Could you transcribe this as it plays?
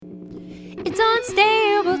It's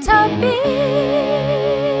Unstable Topics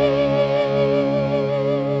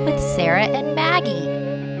with Sarah and Maggie.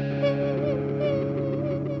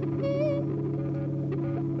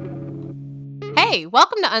 Hey,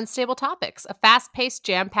 welcome to Unstable Topics, a fast-paced,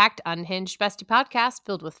 jam-packed, unhinged bestie podcast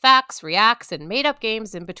filled with facts, reacts, and made-up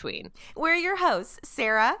games in between. We're your hosts,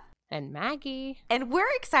 Sarah And Maggie. and we're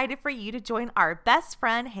excited for you to join our best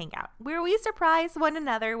friend hangout, where we surprise one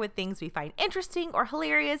another with things we find interesting or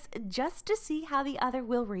hilarious just to see how the other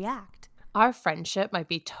will react. Our friendship might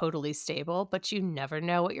be totally stable, but you never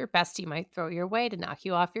know what your bestie might throw your way to knock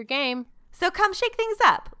you off your game. So come shake things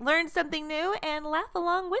up, learn something new, and laugh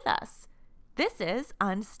along with us. This is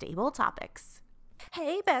Unstable Topics.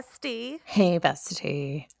 Hey, bestie. Hey,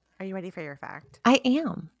 bestie. Are you ready for your fact? I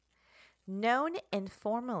am. Known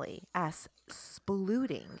informally as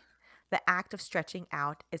splooting, the act of stretching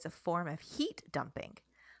out is a form of heat dumping.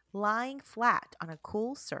 Lying flat on a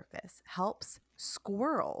cool surface helps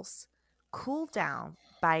squirrels cool down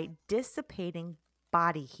by dissipating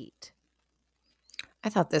body heat. I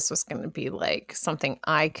thought this was going to be like something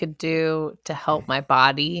I could do to help my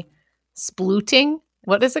body. Splooting?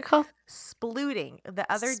 What is it called? Splooting.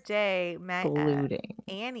 The other day, Splooting.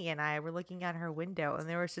 Annie and I were looking out her window, and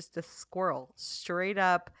there was just a squirrel straight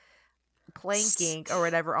up planking or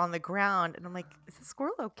whatever on the ground. And I'm like, is the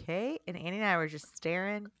squirrel okay? And Annie and I were just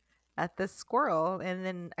staring at the squirrel. And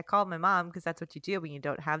then I called my mom, because that's what you do when you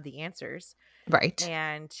don't have the answers. Right.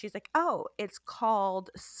 And she's like, oh, it's called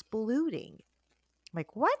splooting. I'm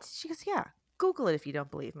like, what? She goes, yeah. Google it if you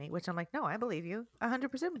don't believe me, which I'm like, no, I believe you.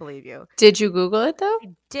 100% believe you. Did you Google it, though? I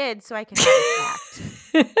did, so I can have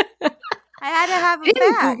a fact. I had to have a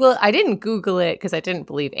fact. I didn't Google it because I didn't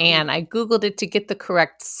believe Anne. I Googled it to get the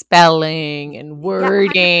correct spelling and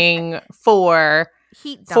wording for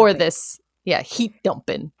heat dumping. For this. Yeah, heat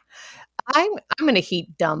dumping. I'm going to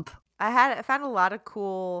heat dump. I found a lot of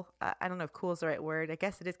cool, I don't know if cool is the right word. I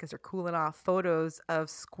guess it is because they're cooling off photos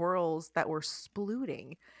of squirrels that were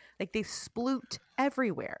splooting. Like they sploot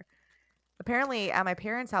everywhere. Apparently at my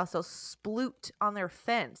parents' house, they'll sploot on their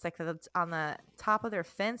fence. Like on the top of their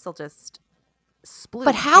fence, they'll just sploot.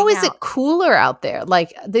 But how is it cooler out there?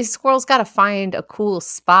 Like these squirrels got to find a cool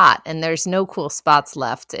spot, and there's no cool spots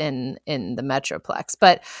left in the Metroplex.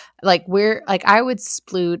 But like I would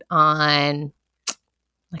sploot on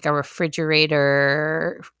like a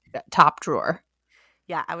refrigerator top drawer.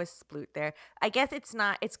 Yeah, I was sploot there. I guess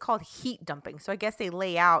it's called heat dumping. So I guess they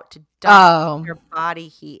lay out to dump your body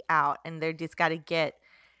heat out, and they just got to get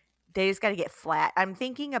flat. I'm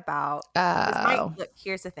thinking about, look,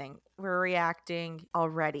 here's the thing. We're reacting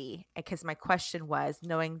already because my question was,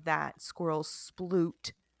 knowing that squirrels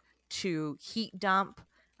sploot to heat dump,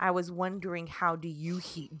 I was wondering, how do you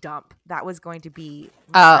heat dump? That was going to be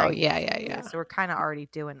yeah. So we're kind of already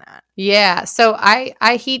doing that. Yeah. So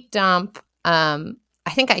I heat dump. I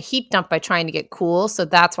think I heat dump by trying to get cool. So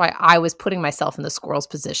that's why I was putting myself in the squirrel's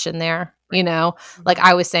position there. You know, like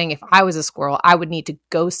I was saying, if I was a squirrel, I would need to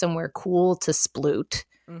go somewhere cool to sploot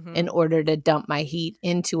in order to dump my heat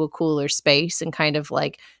into a cooler space and kind of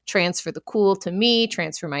like transfer the cool to me,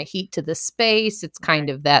 transfer my heat to the space. It's kind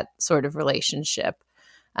of that sort of relationship.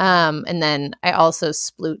 And then I also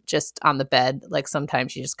sploot just on the bed. Like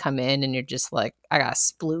sometimes you just come in and you're just like, I got to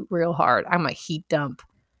sploot real hard. I'm a heat dump.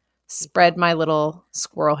 Spread my little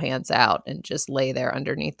squirrel hands out and just lay there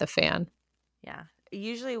underneath the fan. Yeah.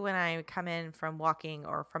 Usually when I come in from walking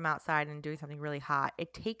or from outside and doing something really hot,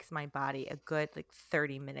 it takes my body a good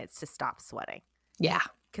 30 minutes to stop sweating. Yeah.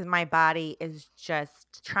 Because my body is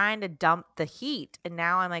just trying to dump the heat. And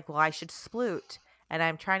now I'm like, well, I should sploot. And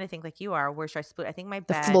I'm trying to think like you are. Where should I sploot? I think my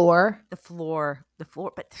bed. The floor.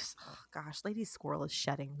 But gosh, Lady Squirrel is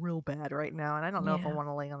shedding real bad right now. And I don't know if I want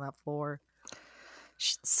to lay on that floor.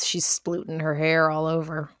 She's splooting her hair all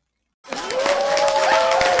over.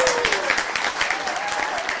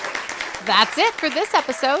 That's it for this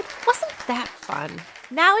episode. Wasn't that fun?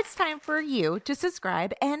 Now it's time for you to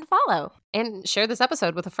subscribe and follow. And share this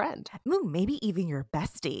episode with a friend. Ooh, maybe even your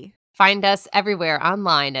bestie. Find us everywhere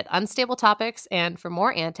online at Unstable Topics. And for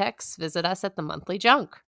more antics, visit us at the Monthly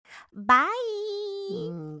Junk. Bye.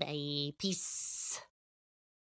 Bye. Peace.